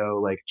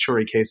fundido, like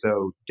chori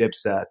queso dip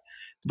set.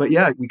 But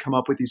yeah, we come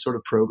up with these sort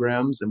of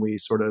programs and we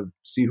sort of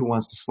see who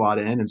wants to slot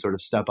in and sort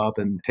of step up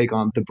and take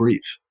on the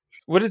brief.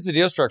 What does the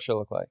deal structure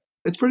look like?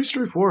 It's pretty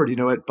straightforward.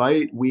 At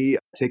Byte, we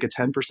take a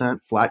 10%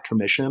 flat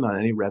commission on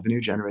any revenue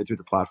generated through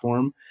the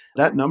platform.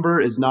 That number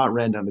is not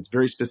random. It's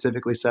very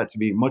specifically set to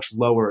be much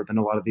lower than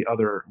a lot of the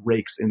other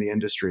rakes in the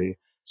industry.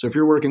 So if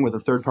you're working with a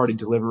third-party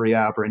delivery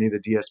app or any of the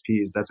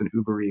DSPs, that's an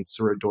Uber Eats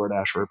or a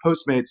DoorDash or a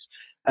Postmates,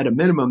 at a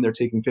minimum, they're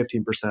taking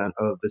 15%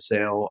 of the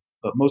sale.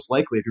 But most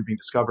likely, if you're being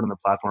discovered on the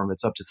platform,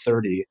 it's up to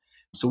 30%.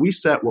 So we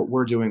set what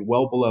we're doing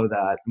well below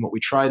that. And what we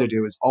try to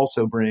do is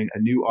also bring a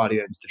new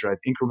audience to drive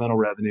incremental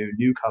revenue,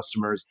 new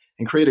customers,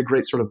 and create a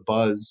great sort of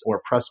buzz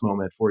or press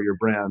moment for your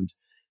brand,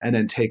 and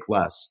then take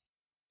less.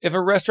 If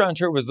a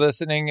restaurateur was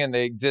listening and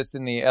they exist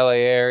in the LA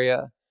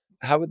area,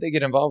 how would they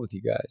get involved with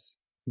you guys?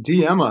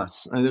 DM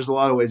us. And there's a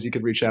lot of ways you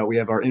could reach out. We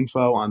have our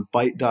info on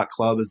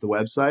byte.club as the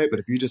website, but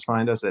if you just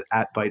find us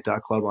at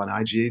byte.club on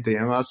IG,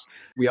 DM us.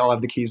 We all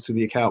have the keys to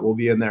the account. We'll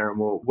be in there and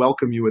we'll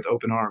welcome you with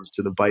open arms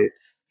to the Byte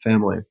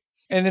family.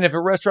 And then if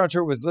a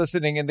restaurateur was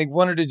listening and they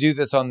wanted to do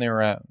this on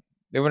their own,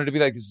 they wanted to be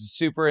like, this is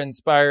super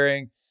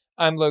inspiring.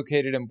 I'm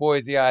located in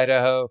Boise,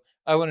 Idaho.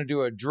 I want to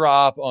do a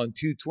drop on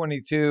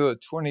 222 of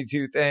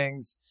 22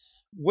 things.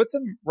 What's a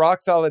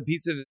rock solid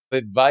piece of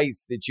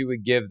advice that you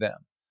would give them?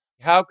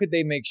 How could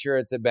they make sure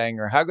it's a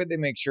banger? How could they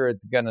make sure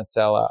it's going to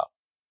sell out?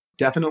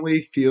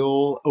 Definitely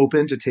feel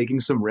open to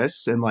taking some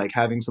risks and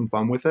having some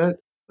fun with it,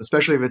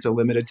 especially if it's a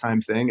limited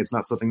time thing. It's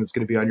not something that's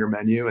going to be on your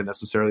menu and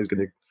necessarily is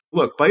going to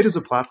look. Byte is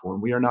a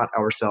platform. We are not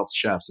ourselves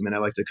chefs. I mean, I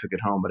like to cook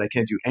at home, but I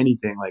can't do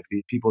anything like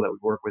the people that we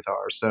work with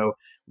are. So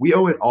we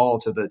owe it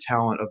all to the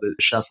talent of the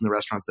chefs in the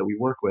restaurants that we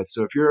work with.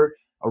 So if you're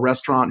a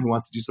restaurant who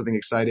wants to do something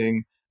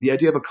exciting, the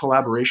idea of a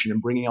collaboration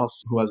and bringing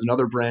else who has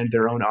another brand,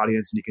 their own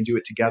audience, and you can do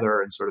it together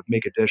and sort of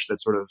make a dish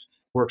that sort of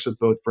works with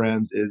both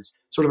brands is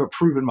sort of a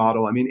proven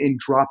model. I mean, in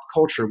drop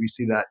culture, we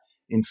see that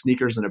in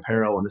sneakers and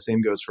apparel, and the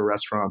same goes for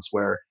restaurants,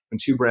 where when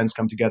two brands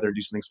come together and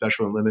do something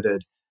special and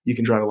limited, you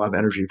can drive a lot of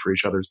energy for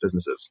each other's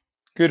businesses.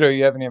 Guido,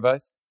 you have any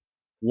advice?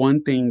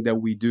 One thing that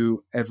we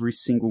do every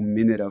single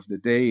minute of the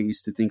day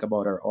is to think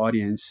about our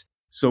audience.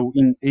 So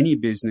in any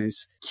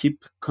business,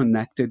 keep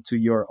connected to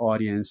your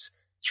audience,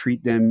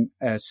 treat them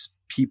as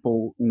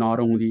people, not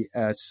only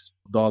as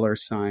dollar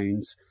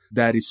signs.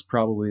 That is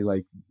probably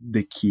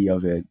the key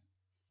of it.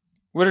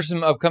 What are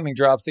some upcoming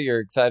drops that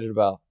you're excited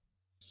about?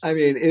 I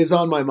mean, it is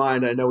on my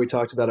mind. I know we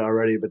talked about it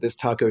already, but this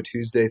Taco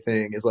Tuesday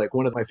thing is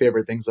one of my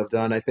favorite things I've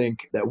done. I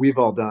think that we've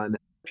all done.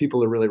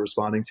 People are really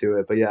responding to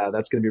it. But yeah,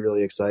 that's going to be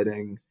really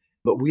exciting.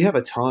 But we have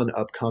a ton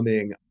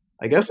upcoming.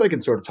 I guess I can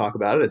sort of talk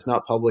about it. It's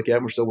not public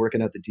yet. We're still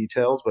working out the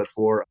details. But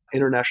for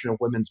International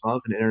Women's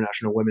Month and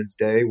International Women's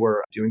Day,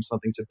 we're doing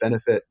something to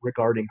benefit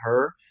Regarding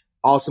Her.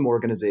 Awesome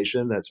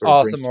organization. That's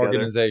awesome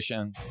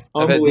organization.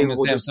 I've had Dina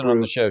Sampson on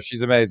the show.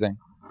 She's amazing.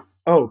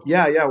 Oh,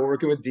 yeah. We're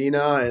working with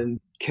Dina and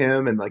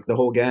Kim and the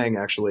whole gang,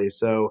 actually.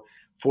 So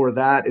for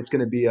that, it's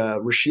going to be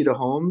Rashida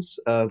Holmes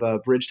of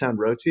Bridgetown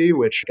Roti,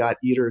 which got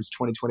Eater's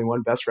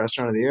 2021 Best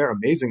Restaurant of the Year.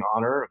 Amazing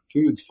honor.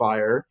 Food's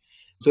fire.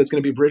 So it's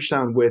going to be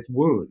Bridgetown with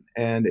Woon.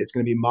 And it's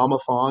going to be Mama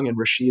Fong and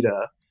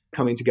Rashida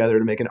coming together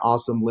to make an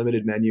awesome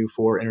limited menu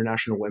for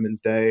International Women's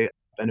Day,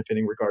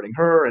 benefiting Regarding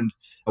Her. And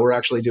we're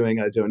actually doing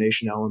a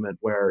donation element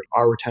where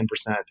our 10%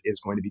 is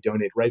going to be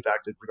donated right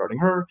back to Regarding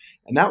Her.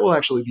 And that will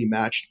actually be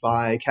matched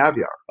by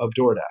Caviar of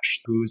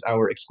DoorDash, who's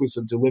our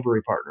exclusive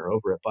delivery partner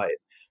over at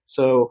Byte.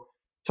 So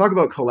talk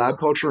about collab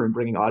culture and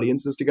bringing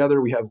audiences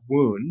together. We have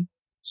Woon,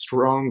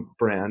 strong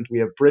brand. We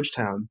have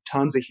Bridgetown,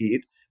 tons of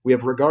heat. We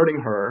have Regarding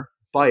Her,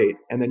 Byte,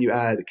 and then you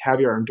add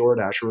Caviar and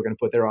DoorDash, who are going to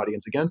put their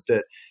audience against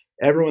it.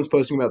 Everyone's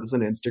posting about this on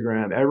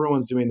Instagram.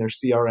 Everyone's doing their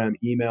CRM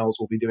emails.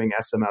 We'll be doing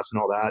SMS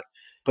and all that.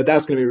 But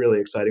that's going to be a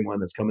really exciting one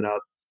that's coming up.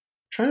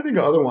 Trying to think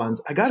of other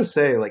ones. I got to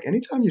say,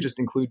 anytime you just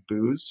include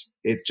booze,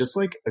 it's just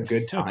a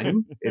good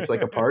time. It's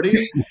like a party.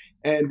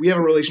 And we have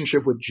a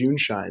relationship with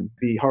Juneshine,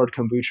 the hard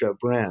kombucha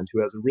brand,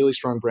 who has a really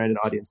strong brand and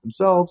audience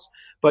themselves.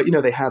 But,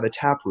 they have a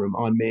tap room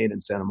on Main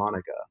in Santa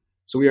Monica.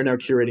 So we are now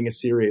curating a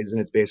series,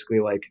 and it's basically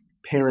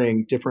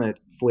pairing different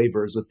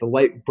flavors with the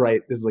light,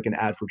 bright, this is an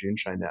ad for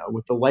Juneshine now,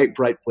 with the light,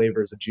 bright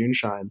flavors of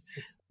Juneshine.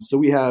 So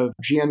we have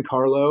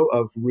Giancarlo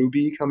of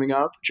Ruby coming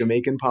up,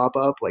 Jamaican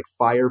pop-up,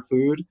 fire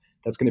food.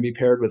 That's going to be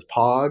paired with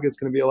Pog. It's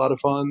going to be a lot of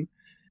fun.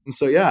 And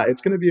so, yeah,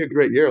 it's going to be a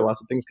great year.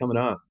 Lots of things coming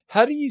up.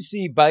 How do you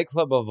see Byte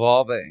Club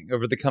evolving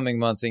over the coming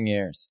months and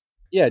years?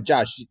 Yeah,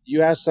 Josh,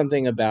 you asked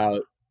something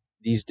about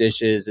these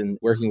dishes and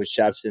working with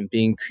chefs and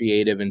being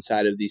creative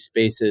inside of these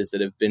spaces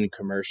that have been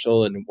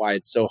commercial, and why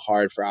it's so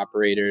hard for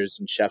operators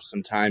and chefs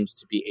sometimes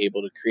to be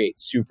able to create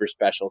super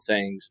special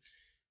things.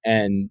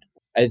 And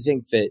I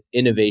think that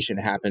innovation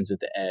happens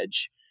at the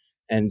edge.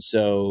 And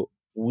so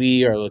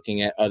we are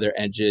looking at other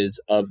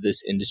edges of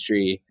this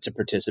industry to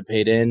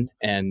participate in,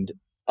 and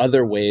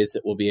other ways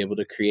that we'll be able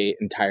to create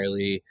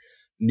entirely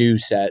new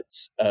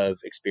sets of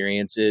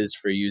experiences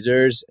for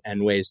users,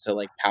 and ways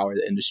to power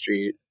the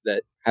industry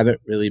that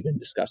haven't really been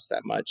discussed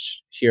that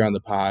much here on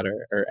the pod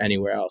or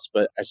anywhere else.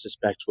 But I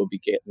suspect we'll be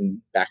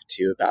getting back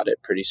to you about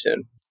it pretty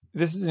soon.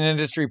 This is an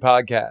industry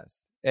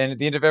podcast. And at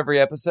the end of every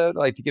episode, I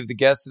like to give the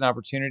guests an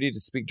opportunity to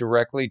speak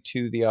directly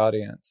to the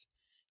audience.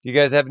 Do you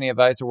guys have any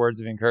advice or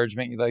words of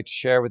encouragement you'd like to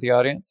share with the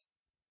audience?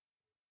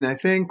 And I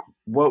think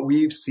what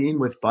we've seen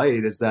with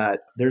Byte is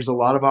that there's a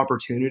lot of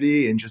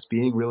opportunity in just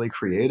being really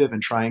creative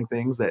and trying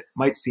things that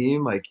might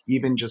seem like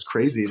even just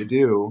crazy to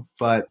do.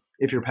 But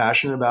if you're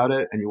passionate about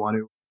it and you want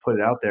to put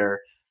it out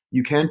there,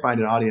 you can find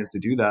an audience to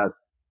do that.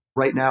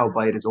 Right now,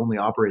 Byte is only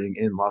operating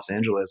in Los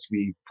Angeles.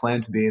 We plan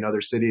to be in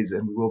other cities,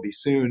 and we will be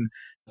soon.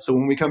 So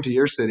when we come to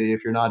your city,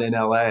 if you're not in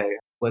LA,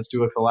 let's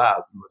do a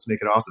collab. Let's make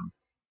it awesome.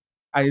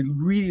 I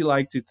really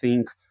like to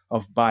think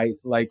of Byte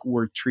like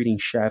we're treating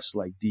chefs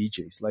like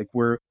DJs, like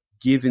we're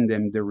giving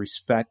them the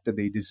respect that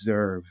they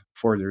deserve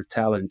for their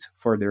talent,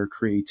 for their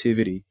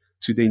creativity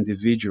to the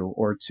individual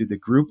or to the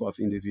group of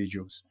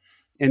individuals.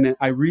 And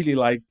I really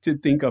like to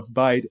think of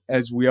Byte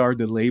as we are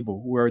the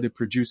label, we're the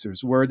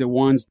producers, we're the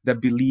ones that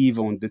believe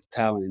on the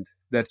talent,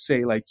 that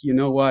say like, you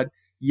know what?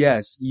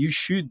 Yes, you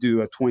should do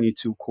a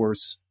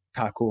 22-course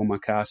taco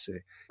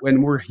omakase.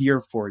 When we're here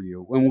for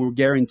you, when we're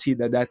guaranteed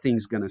that that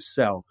thing's going to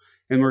sell,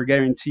 and we're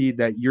guaranteed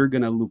that you're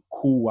going to look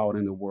cool out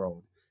in the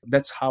world.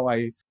 That's how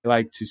I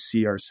like to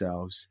see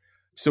ourselves.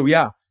 So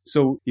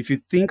if you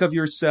think of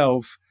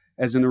yourself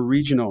as an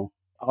original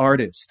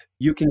artist,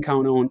 you can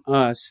count on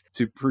us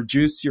to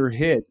produce your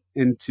hit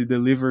and to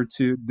deliver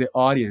to the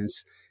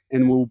audience.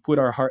 And we'll put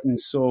our heart and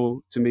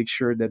soul to make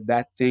sure that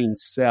that thing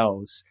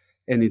sells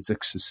and it's a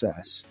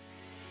success.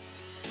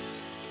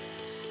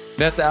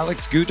 That's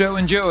Alex, Guto,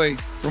 and Joey.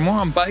 For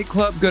more on Byte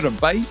Club, go to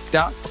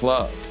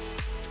byte.club.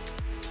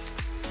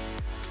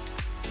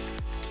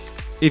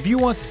 If you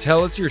want to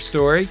tell us your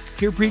story,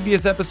 hear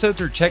previous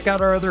episodes, or check out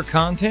our other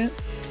content,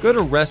 go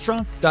to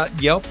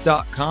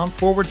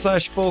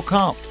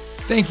restaurants.yelp.com/fullcomp.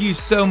 Thank you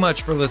so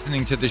much for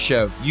listening to the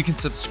show. You can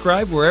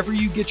subscribe wherever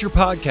you get your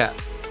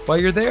podcasts. While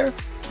you're there,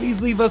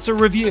 please leave us a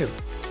review.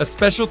 A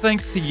special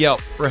thanks to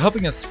Yelp for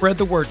helping us spread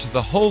the word to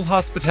the whole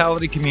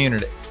hospitality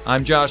community.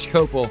 I'm Josh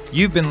Kopel.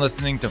 You've been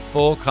listening to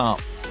Full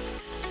Comp.